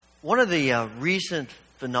One of the recent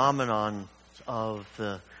phenomenon of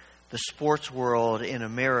the sports world in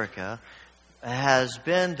America has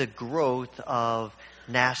been the growth of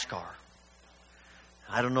NASCAR.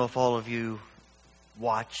 I don't know if all of you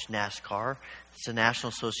watch NASCAR. It's the National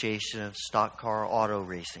Association of Stock Car Auto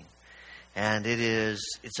Racing. And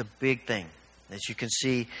it's a big thing. As you can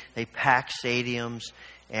see, they pack stadiums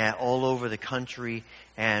all over the country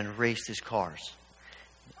and race these cars.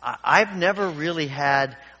 I've never really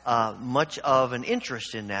had much of an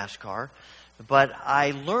interest in NASCAR, but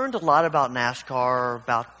I learned a lot about NASCAR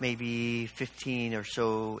about maybe 15 or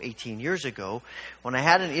so, 18 years ago when I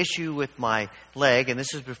had an issue with my leg, and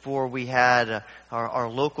this is before we had our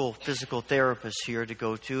local physical therapist here to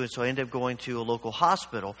go to, and so I ended up going to a local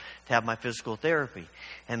hospital to have my physical therapy.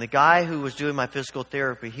 And the guy who was doing my physical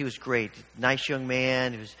therapy, he was great, nice young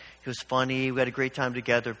man, he was funny, we had a great time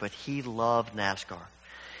together, but he loved NASCAR.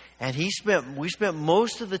 And we spent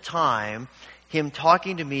most of the time him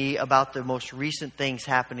talking to me about the most recent things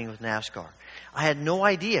happening with NASCAR. I had no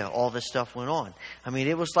idea all this stuff went on. I mean,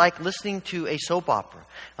 it was like listening to a soap opera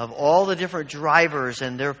of all the different drivers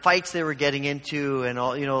and their fights they were getting into and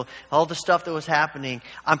all the stuff that was happening.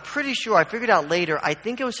 I'm pretty sure, I figured out later, I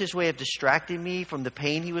think it was his way of distracting me from the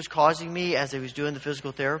pain he was causing me as he was doing the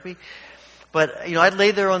physical therapy. But, I'd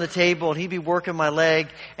lay there on the table and he'd be working my leg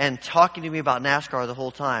and talking to me about NASCAR the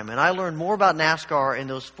whole time. And I learned more about NASCAR in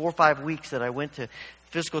those 4 or 5 weeks that I went to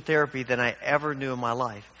physical therapy than I ever knew in my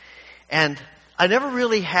life. And I never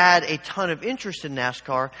really had a ton of interest in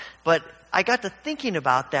NASCAR, but I got to thinking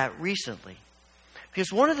about that recently.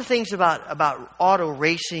 Because one of the things about auto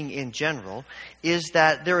racing in general is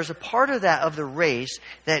that there is a part of the race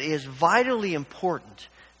that is vitally important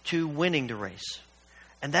to winning the race.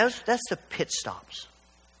 And that's the pit stops.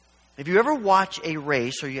 If you ever watch a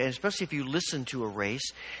race, especially if you listen to a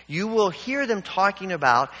race, you will hear them talking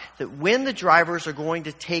about that when the drivers are going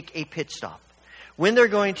to take a pit stop. When they're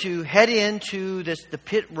going to head into the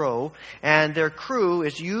pit row, and their crew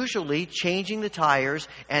is usually changing the tires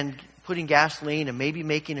and putting gasoline and maybe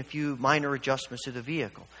making a few minor adjustments to the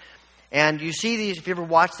vehicle. And you see these, if you ever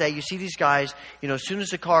watch that, you see these guys, as soon as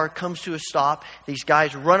the car comes to a stop, these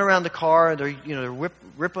guys run around the car, and they're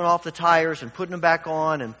ripping off the tires and putting them back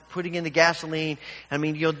on and putting in the gasoline. I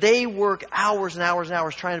mean, they work hours and hours and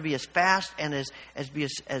hours trying to be as fast and as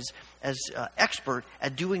expert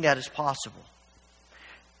at doing that as possible.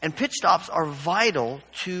 And pit stops are vital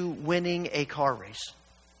to winning a car race.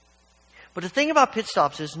 But the thing about pit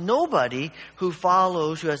stops is nobody who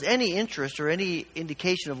has any interest or any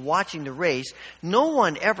indication of watching the race, no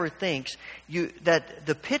one ever thinks that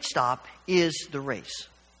the pit stop is the race.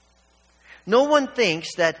 No one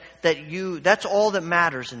thinks that's all that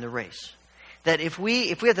matters in the race. That if we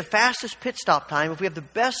have the fastest pit stop time, if we have the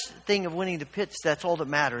best thing of winning the pits, that's all that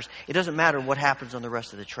matters. It doesn't matter what happens on the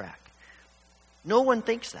rest of the track. No one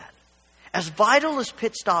thinks that. As vital as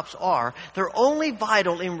pit stops are, they're only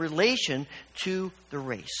vital in relation to the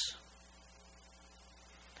race.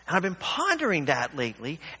 And I've been pondering that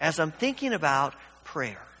lately as I'm thinking about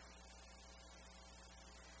prayer.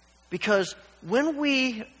 Because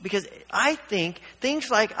I think things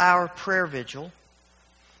like our prayer vigil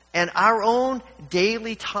and our own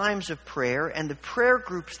daily times of prayer and the prayer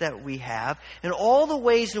groups that we have and all the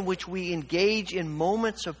ways in which we engage in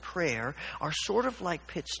moments of prayer are sort of like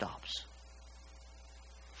pit stops.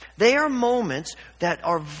 They are moments that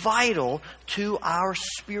are vital to our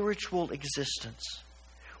spiritual existence.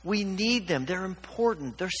 We need them. They're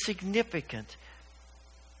important. They're significant.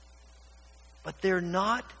 But they're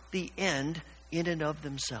not the end in and of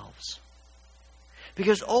themselves.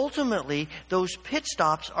 Because ultimately, those pit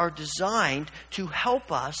stops are designed to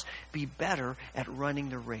help us be better at running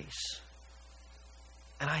the race.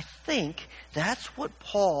 And I think that's what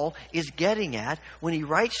Paul is getting at when he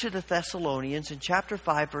writes to the Thessalonians in chapter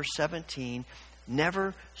 5, verse 17,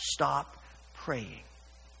 never stop praying.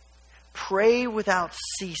 Pray without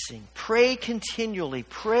ceasing. Pray continually.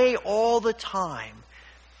 Pray all the time.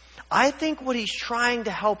 I think what he's trying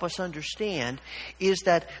to help us understand is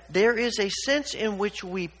that there is a sense in which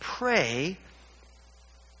we pray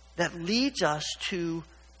that leads us to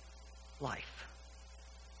life.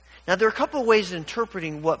 Now, there are a couple of ways of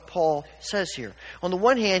interpreting what Paul says here. On the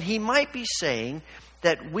one hand, he might be saying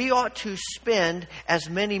that we ought to spend as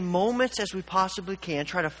many moments as we possibly can,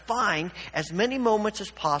 try to find as many moments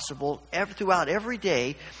as possible throughout every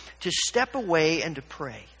day to step away and to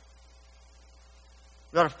pray.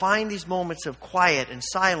 We ought to find these moments of quiet and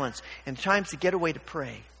silence and times to get away to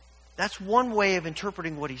pray. That's one way of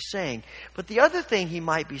interpreting what he's saying. But the other thing he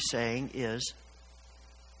might be saying is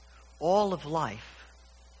all of life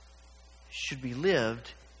should be lived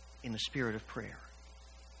in the spirit of prayer.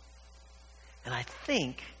 And I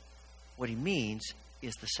think what he means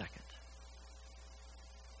is the second.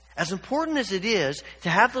 As important as it is to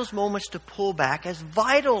have those moments to pull back, as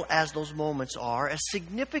vital as those moments are, as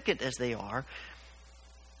significant as they are,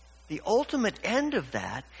 the ultimate end of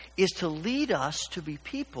that is to lead us to be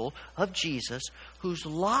people of Jesus whose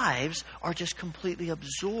lives are just completely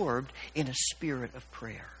absorbed in a spirit of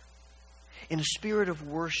prayer, in a spirit of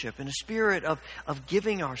worship, in a spirit of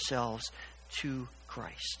giving ourselves to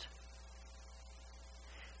Christ.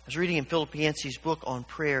 I was reading in Philip Yancey's book on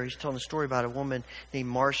prayer. He's telling a story about a woman named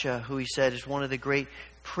Marcia who he said is one of the great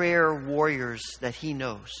prayer warriors that he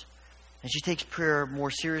knows. And she takes prayer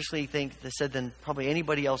more seriously, they said, than probably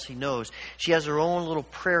anybody else he knows. She has her own little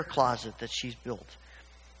prayer closet that she's built.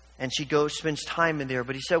 And she spends time in there.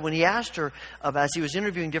 But he said when he asked her, as he was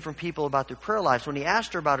interviewing different people about their prayer lives, when he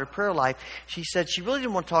asked her about her prayer life, she said she really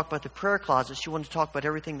didn't want to talk about the prayer closet. She wanted to talk about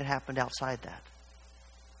everything that happened outside that.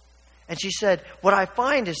 And she said, what I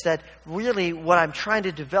find is that really what I'm trying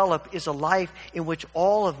to develop is a life in which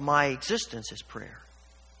all of my existence is prayer.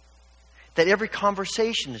 That every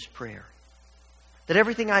conversation is prayer. That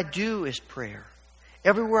everything I do is prayer.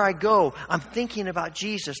 Everywhere I go, I'm thinking about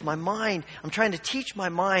Jesus. My mind, I'm trying to teach my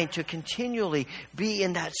mind to continually be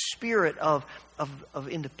in that spirit of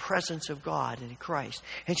in the presence of God and in Christ.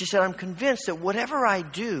 And she said, I'm convinced that whatever I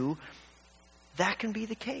do, that can be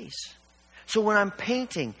the case. So when I'm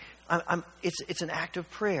painting, it's an act of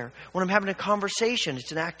prayer. When I'm having a conversation,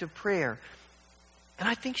 it's an act of prayer. And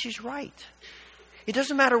I think she's right. It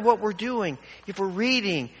doesn't matter what we're doing. If we're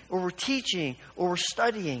reading, or we're teaching, or we're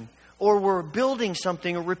studying, or we're building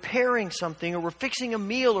something, or repairing something, or we're fixing a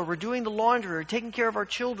meal, or we're doing the laundry, or taking care of our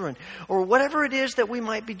children, or whatever it is that we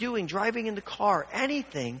might be doing, driving in the car,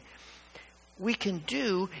 anything we can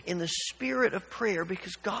do in the spirit of prayer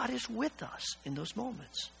because God is with us in those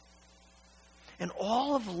moments. And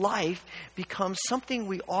all of life becomes something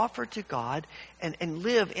we offer to God and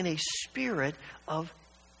live in a spirit of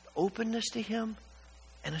openness to Him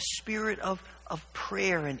and a spirit of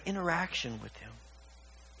prayer and interaction with Him.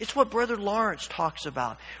 It's what Brother Lawrence talks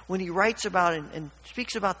about when he writes about and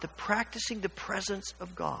speaks about the practicing the presence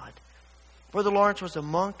of God. Brother Lawrence was a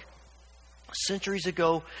monk centuries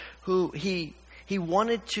ago who he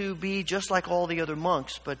wanted to be just like all the other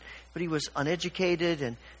monks, but he was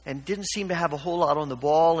uneducated and didn't seem to have a whole lot on the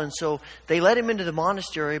ball. And so they let him into the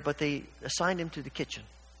monastery, but they assigned him to the kitchen.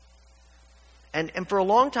 And for a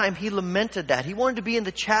long time, he lamented that. He wanted to be in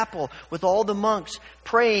the chapel with all the monks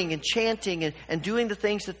praying and chanting and doing the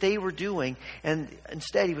things that they were doing. And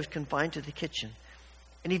instead, he was confined to the kitchen.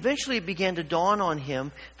 And eventually it began to dawn on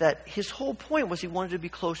him that his whole point was he wanted to be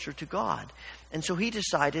closer to God. And so he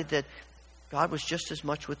decided that God was just as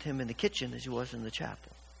much with him in the kitchen as he was in the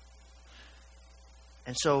chapel.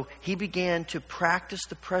 And so he began to practice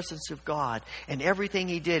the presence of God. And everything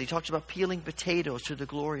he did, he talks about peeling potatoes to the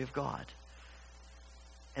glory of God.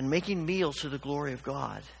 And making meals to the glory of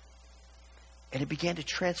God. And it began to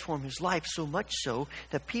transform his life so much so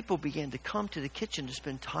that people began to come to the kitchen to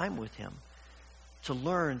spend time with him, to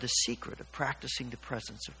learn the secret of practicing the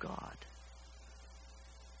presence of God.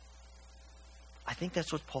 I think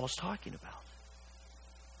that's what Paul's talking about.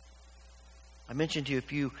 I mentioned to you a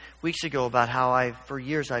few weeks ago about how for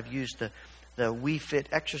years I've used the We Fit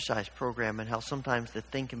exercise program and how sometimes the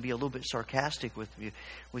thing can be a little bit sarcastic with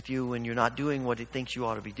you when you're not doing what it thinks you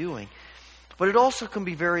ought to be doing. But it also can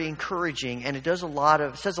be very encouraging, and it says a lot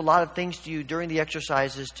of things to you during the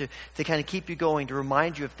exercises to kind of keep you going, to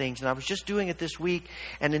remind you of things. And I was just doing it this week,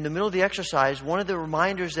 and in the middle of the exercise, one of the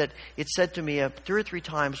reminders that it said to me 2 or 3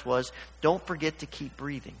 times was, don't forget to keep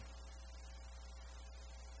breathing.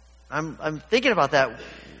 I'm thinking about that.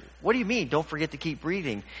 What do you mean, don't forget to keep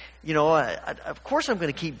breathing? You know, of course I'm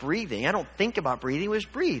going to keep breathing. I don't think about breathing. We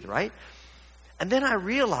just breathe, right? And then I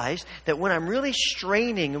realized that when I'm really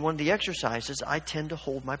straining in one of the exercises, I tend to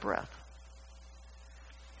hold my breath.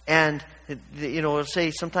 And, it'll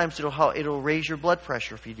say sometimes it'll raise your blood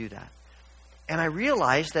pressure if you do that. And I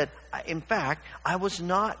realized that, in fact, I was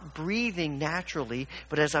not breathing naturally,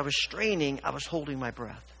 but as I was straining, I was holding my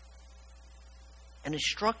breath. And it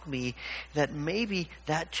struck me that maybe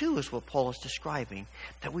that too is what Paul is describing,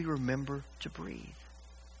 that we remember to breathe.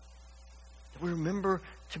 That we remember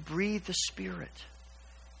to breathe the Spirit.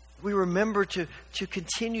 We remember to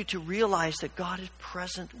continue to realize that God is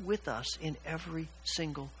present with us in every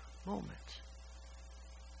single moment.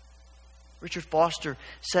 Richard Foster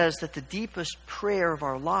says that the deepest prayer of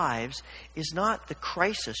our lives is not the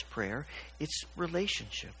crisis prayer, it's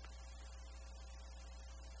relationship.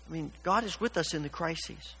 I mean, God is with us in the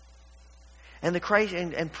crises. And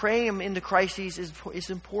and praying Him into crises is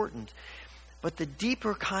important. But the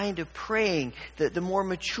deeper kind of praying, the more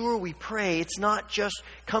mature we pray, it's not just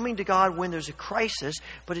coming to God when there's a crisis,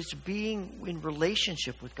 but it's being in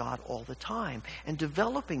relationship with God all the time and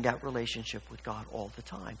developing that relationship with God all the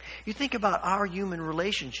time. You think about our human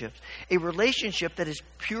relationships. A relationship that is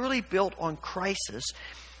purely built on crisis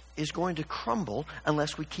is going to crumble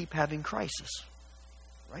unless we keep having crisis.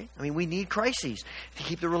 Right? I mean, we need crises to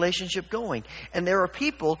keep the relationship going. And there are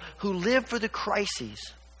people who live for the crises.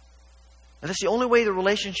 And that's the only way the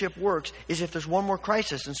relationship works, is if there's one more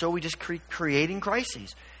crisis. And so we just creating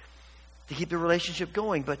crises to keep the relationship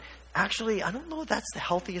going. But actually, I don't know if that's the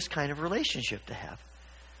healthiest kind of relationship to have.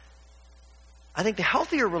 I think the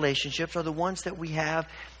healthier relationships are the ones that we have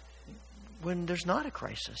when there's not a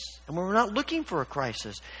crisis. And when we're not looking for a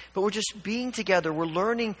crisis. But we're just being together. We're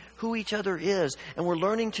learning who each other is. And we're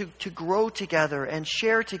learning to grow together and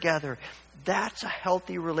share together. That's a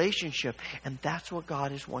healthy relationship. And that's what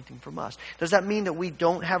God is wanting from us. Does that mean that we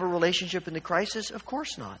don't have a relationship in the crisis? Of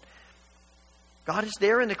course not. God is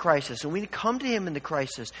there in the crisis. And we come to Him in the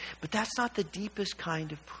crisis. But that's not the deepest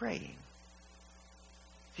kind of praying.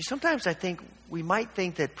 See, sometimes I think we might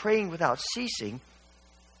think that praying without ceasing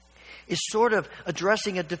is sort of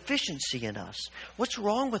addressing a deficiency in us. What's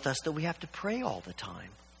wrong with us that we have to pray all the time?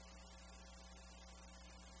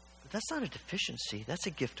 But that's not a deficiency. That's a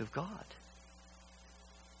gift of God.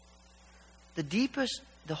 The deepest,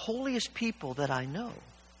 the holiest people that I know,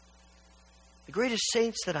 the greatest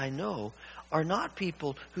saints that I know, are not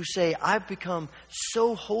people who say, I've become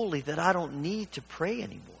so holy that I don't need to pray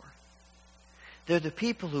anymore. They're the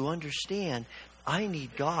people who understand, I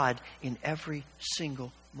need God in every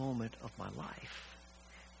single moment of my life,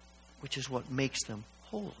 which is what makes them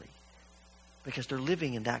holy, because they're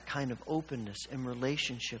living in that kind of openness and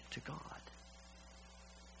relationship to God.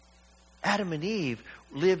 Adam and Eve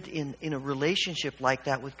lived in a relationship like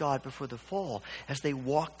that with God before the fall, as they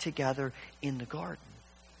walked together in the garden.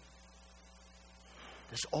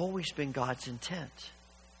 That's always been God's intent.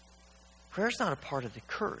 Prayer is not a part of the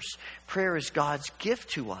curse. Prayer is God's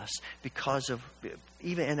gift to us because of,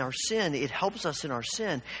 even in our sin, it helps us in our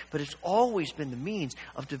sin, but it's always been the means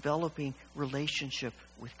of developing relationship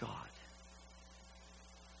with God.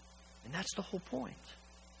 And that's the whole point.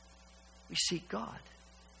 We seek God.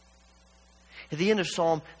 At the end of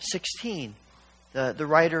Psalm 16, the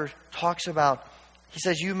writer talks about, he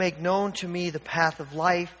says, you make known to me the path of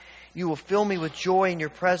life. You will fill me with joy in your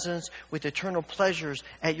presence, with eternal pleasures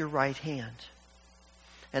at your right hand.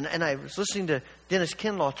 And I was listening to Dennis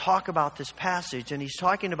Kinlaw talk about this passage, and he's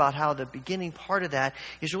talking about how the beginning part of that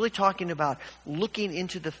is really talking about looking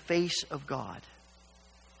into the face of God.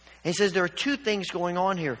 And he says there are two things going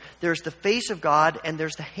on here. There's the face of God and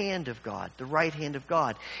there's the hand of God, the right hand of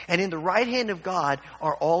God. And in the right hand of God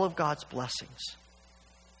are all of God's blessings.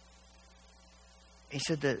 He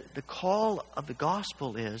said that the call of the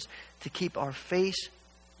gospel is to keep our face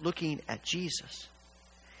looking at Jesus.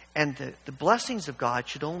 And the blessings of God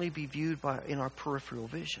should only be viewed in our peripheral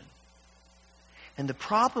vision. And the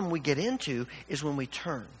problem we get into is when we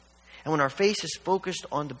turn. And when our face is focused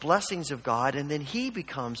on the blessings of God, and then He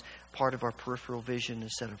becomes part of our peripheral vision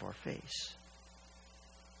instead of our face.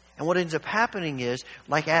 And what ends up happening is,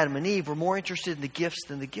 like Adam and Eve, we're more interested in the gifts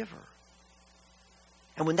than the giver.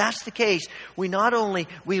 And when that's the case, we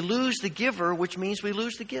lose the giver, which means we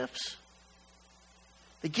lose the gifts.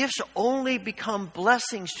 The gifts only become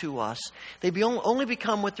blessings to us. They only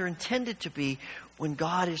become what they're intended to be when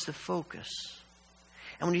God is the focus.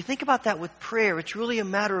 And when you think about that with prayer, it's really a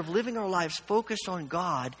matter of living our lives focused on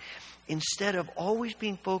God instead of always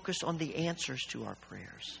being focused on the answers to our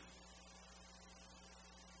prayers.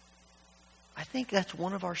 I think that's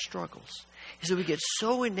one of our struggles, is that we get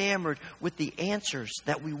so enamored with the answers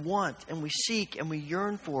that we want and we seek and we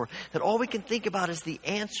yearn for, that all we can think about is the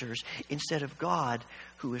answers instead of God,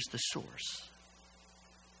 who is the source.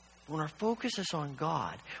 When our focus is on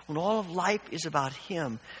God, when all of life is about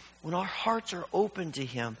Him, when our hearts are open to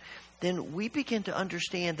Him, then we begin to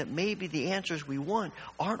understand that maybe the answers we want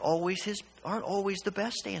aren't always the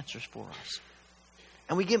best answers for us.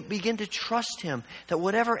 And we begin to trust Him that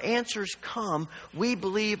whatever answers come, we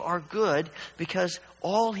believe are good, because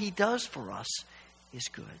all He does for us is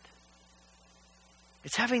good.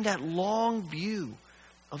 It's having that long view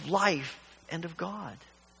of life and of God.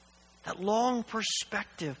 That long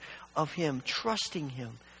perspective of Him, trusting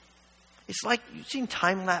Him. It's like, you've seen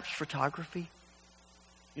time-lapse photography?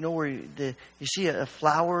 You know, where you see a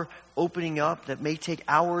flower opening up that may take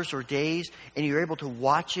hours or days, and you're able to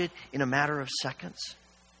watch it in a matter of seconds.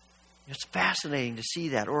 It's fascinating to see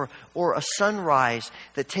that. Or a sunrise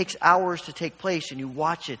that takes hours to take place and you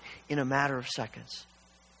watch it in a matter of seconds.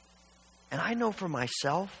 And I know for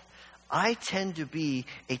myself, I tend to be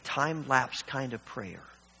a time-lapse kind of prayer.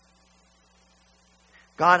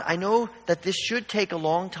 God, I know that this should take a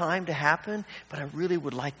long time to happen, but I really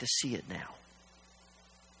would like to see it now.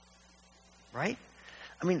 Right?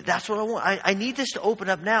 I mean, that's what I want. I need this to open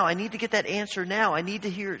up now. I need to get that answer now. I need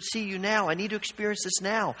to see you now. I need to experience this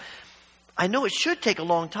now. I know it should take a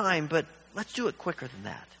long time, but let's do it quicker than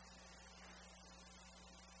that.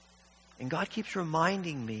 And God keeps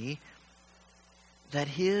reminding me that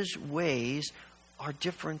His ways are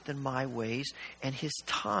different than my ways, and His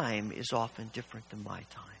time is often different than my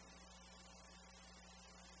time.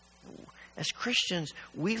 As Christians,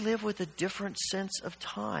 we live with a different sense of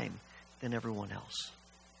time than everyone else.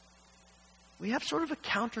 We have sort of a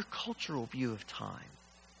countercultural view of time.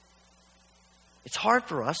 It's hard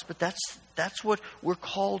for us, but that's what we're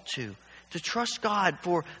called to trust God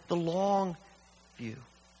for the long view,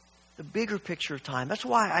 the bigger picture of time. That's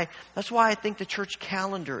why I think the church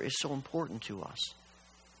calendar is so important to us,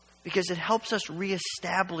 because it helps us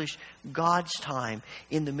reestablish God's time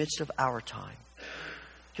in the midst of our time.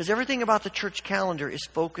 Because everything about the church calendar is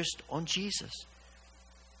focused on Jesus,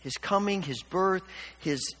 His coming, His birth,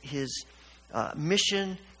 His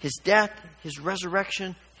mission, His death, His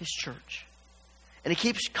resurrection, His church. And it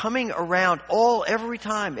keeps coming around every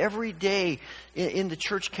time, every day in the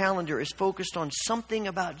church calendar is focused on something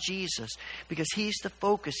about Jesus, because He's the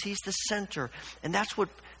focus, He's the center. And that's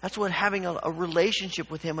what having a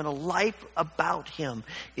relationship with Him and a life about Him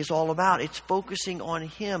is all about. It's focusing on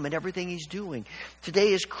Him and everything He's doing.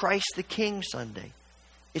 Today is Christ the King Sunday.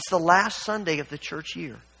 It's the last Sunday of the church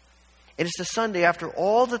year. And it's the Sunday after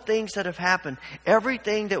all the things that have happened,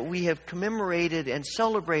 everything that we have commemorated and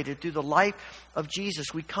celebrated through the life of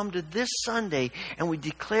Jesus. We come to this Sunday and we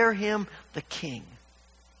declare Him the King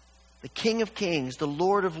of Kings, the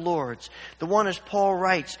Lord of Lords, the one, as Paul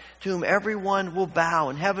writes, to whom everyone will bow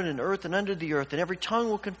in heaven and earth and under the earth, and every tongue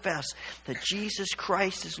will confess that Jesus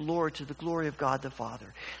Christ is Lord, to the glory of God the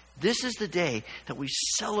Father. This is the day that we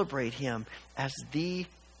celebrate Him as the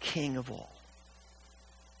King of all.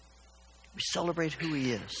 We celebrate who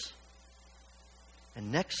He is.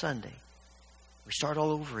 And next Sunday, we start all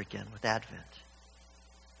over again with Advent.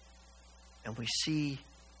 And we see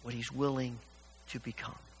what He's willing to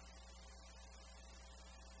become.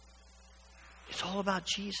 It's all about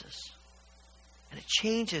Jesus. And it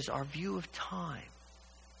changes our view of time,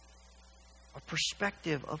 our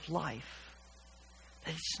perspective of life.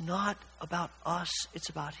 That it's not about us, it's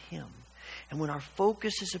about Him. And when our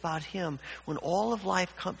focus is about Him, when all of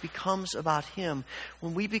life becomes about Him,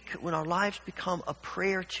 when our lives become a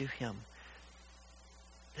prayer to Him,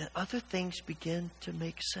 then other things begin to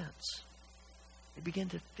make sense. They begin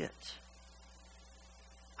to fit.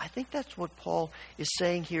 I think that's what Paul is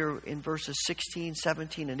saying here in verses 16,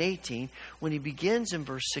 17, and 18, when he begins in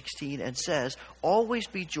verse 16 and says, "Always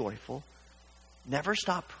be joyful, never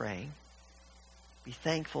stop praying, be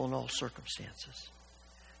thankful in all circumstances."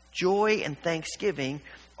 Joy and thanksgiving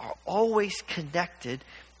are always connected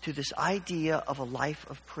to this idea of a life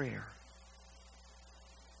of prayer.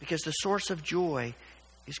 Because the source of joy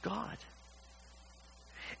is God.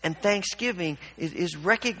 And thanksgiving is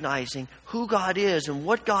recognizing who God is and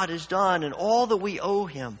what God has done and all that we owe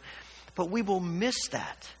Him. But we will miss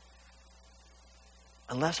that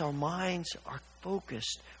unless our minds are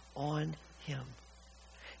focused on Him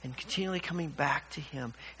and continually coming back to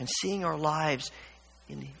Him and seeing our lives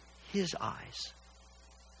in His eyes,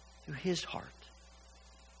 through His heart.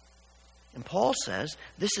 And Paul says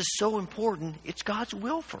this is so important, it's God's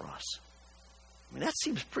will for us. I mean, that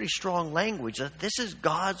seems pretty strong language. This is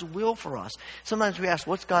God's will for us. Sometimes we ask,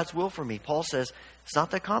 what's God's will for me? Paul says, it's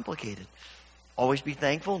not that complicated. Always be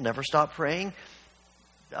thankful, never stop praying.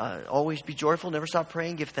 Always be joyful, never stop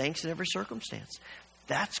praying, give thanks in every circumstance.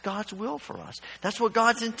 That's God's will for us. That's what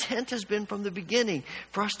God's intent has been from the beginning,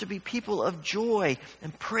 for us to be people of joy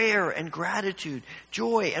and prayer and gratitude,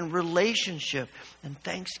 joy and relationship and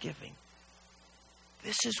thanksgiving.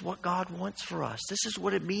 This is what God wants for us. This is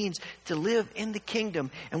what it means to live in the kingdom.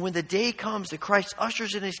 And when the day comes that Christ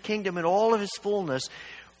ushers in His kingdom in all of His fullness,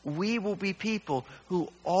 we will be people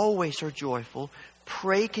who always are joyful,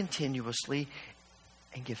 pray continuously,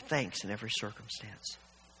 and give thanks in every circumstance.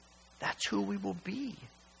 That's who we will be.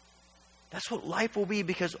 That's what life will be,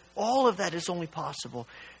 because all of that is only possible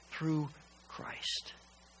through Christ.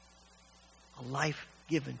 A life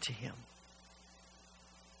given to Him.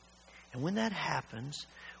 And when that happens,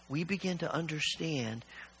 we begin to understand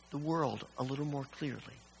the world a little more clearly.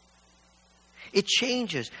 It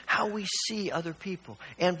changes how we see other people.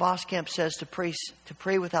 Ann Boskamp says to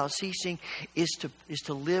pray without ceasing is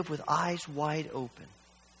to live with eyes wide open.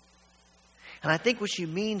 And I think what she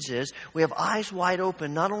means is we have eyes wide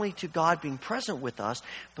open not only to God being present with us,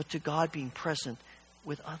 but to God being present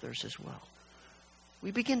with others as well.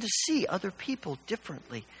 We begin to see other people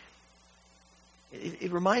differently.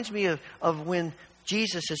 It reminds me of when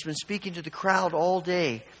Jesus has been speaking to the crowd all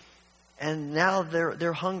day, and now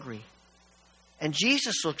they're hungry. And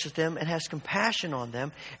Jesus looks at them and has compassion on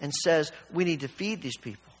them and says, we need to feed these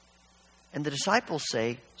people. And the disciples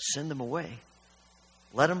say, send them away.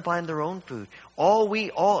 Let them find their own food.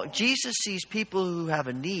 Jesus sees people who have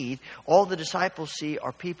a need. All the disciples see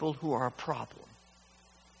are people who are a problem.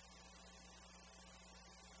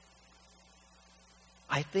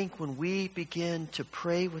 I think when we begin to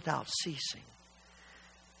pray without ceasing,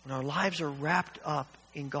 when our lives are wrapped up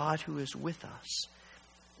in God who is with us,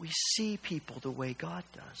 we see people the way God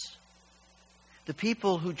does. The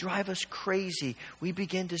people who drive us crazy, we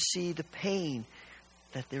begin to see the pain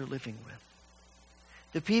that they're living with.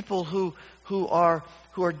 The people who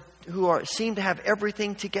seem to have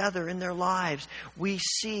everything together in their lives, we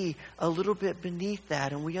see a little bit beneath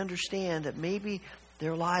that, and we understand that maybe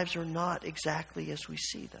their lives are not exactly as we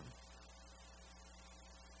see them.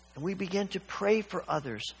 And we begin to pray for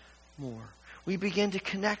others more. We begin to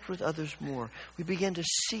connect with others more. We begin to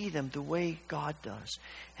see them the way God does.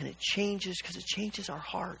 And it changes because it changes our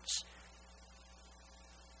hearts.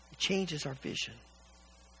 It changes our vision.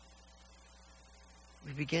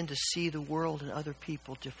 We begin to see the world and other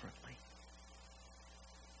people differently.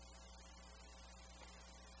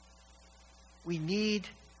 We need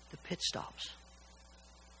the pit stops.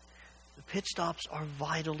 The pit stops are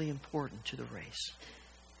vitally important to the race.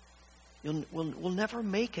 We'll never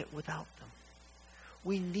make it without them.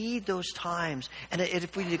 We need those times. And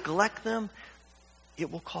if we neglect them,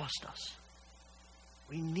 it will cost us.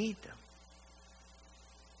 We need them.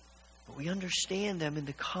 But we understand them in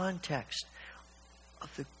the context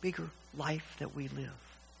of the bigger life that we live.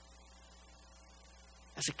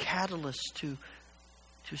 As a catalyst to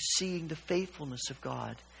seeing the faithfulness of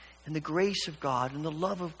God and the grace of God and the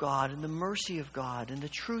love of God and the mercy of God and the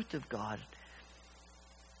truth of God.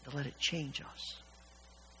 To let it change us.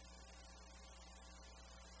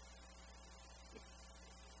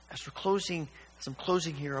 As I'm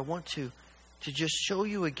closing here, I want to just show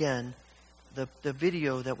you again the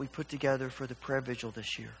video that we put together for the prayer vigil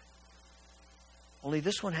this year. Only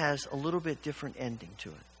this one has a little bit different ending to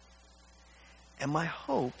it. And my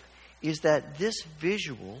hope is that this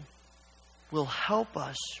visual will help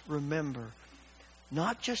us remember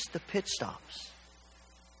not just the pit stops,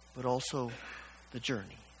 but also the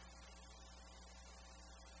journey.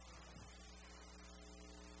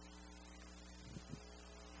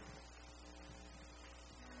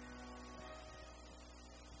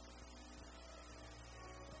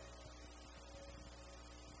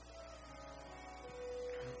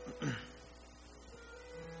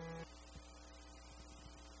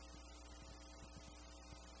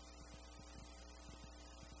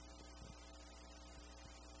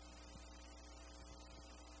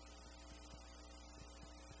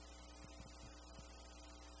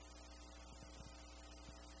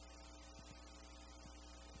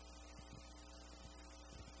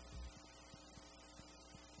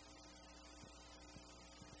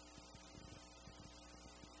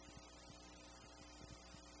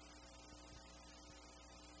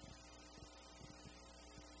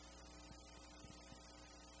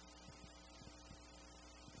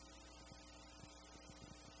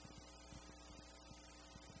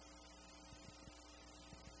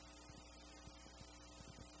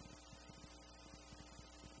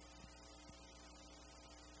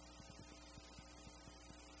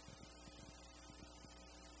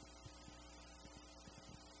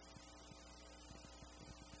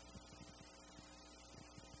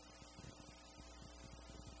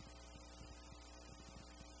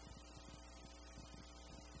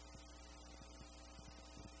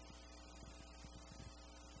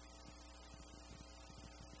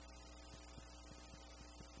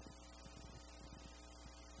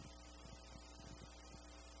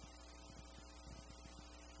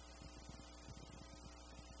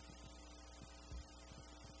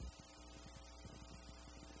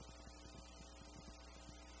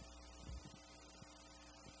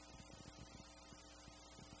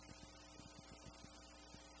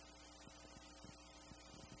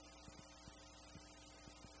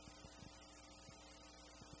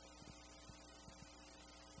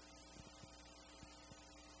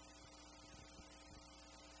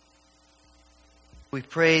 We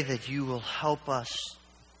pray that you will help us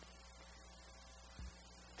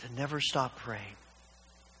to never stop praying.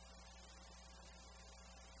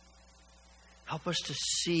 Help us to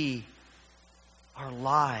see our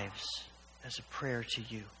lives as a prayer to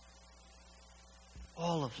you.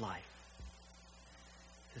 All of life.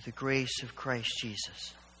 Through the grace of Christ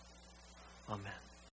Jesus. Amen.